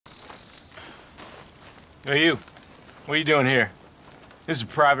Hey, you. What are you doing here? This is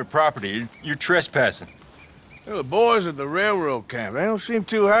private property. You're trespassing. Well, the boys at the railroad camp, they don't seem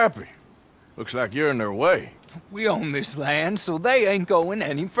too happy. Looks like you're in their way. We own this land, so they ain't going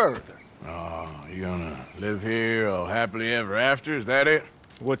any further. Oh, you gonna live here all happily ever after, is that it?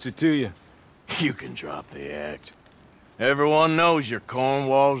 What's it to you? You can drop the act. Everyone knows you're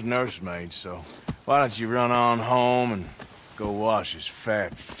Cornwall's nursemaid, so why don't you run on home and go wash his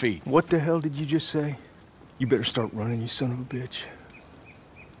fat feet? What the hell did you just say? You better start running, you son of a bitch.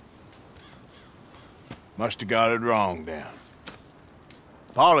 Must have got it wrong then.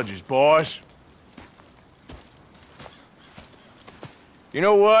 Apologies, boys. You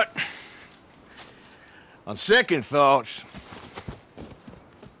know what? On second thoughts...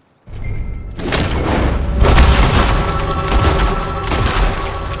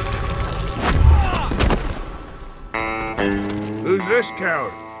 Who's this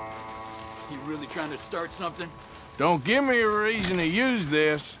coward? You really trying to start something? Don't give me a reason to use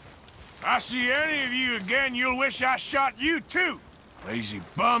this. I see any of you again, you'll wish I shot you too. Lazy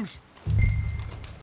bums.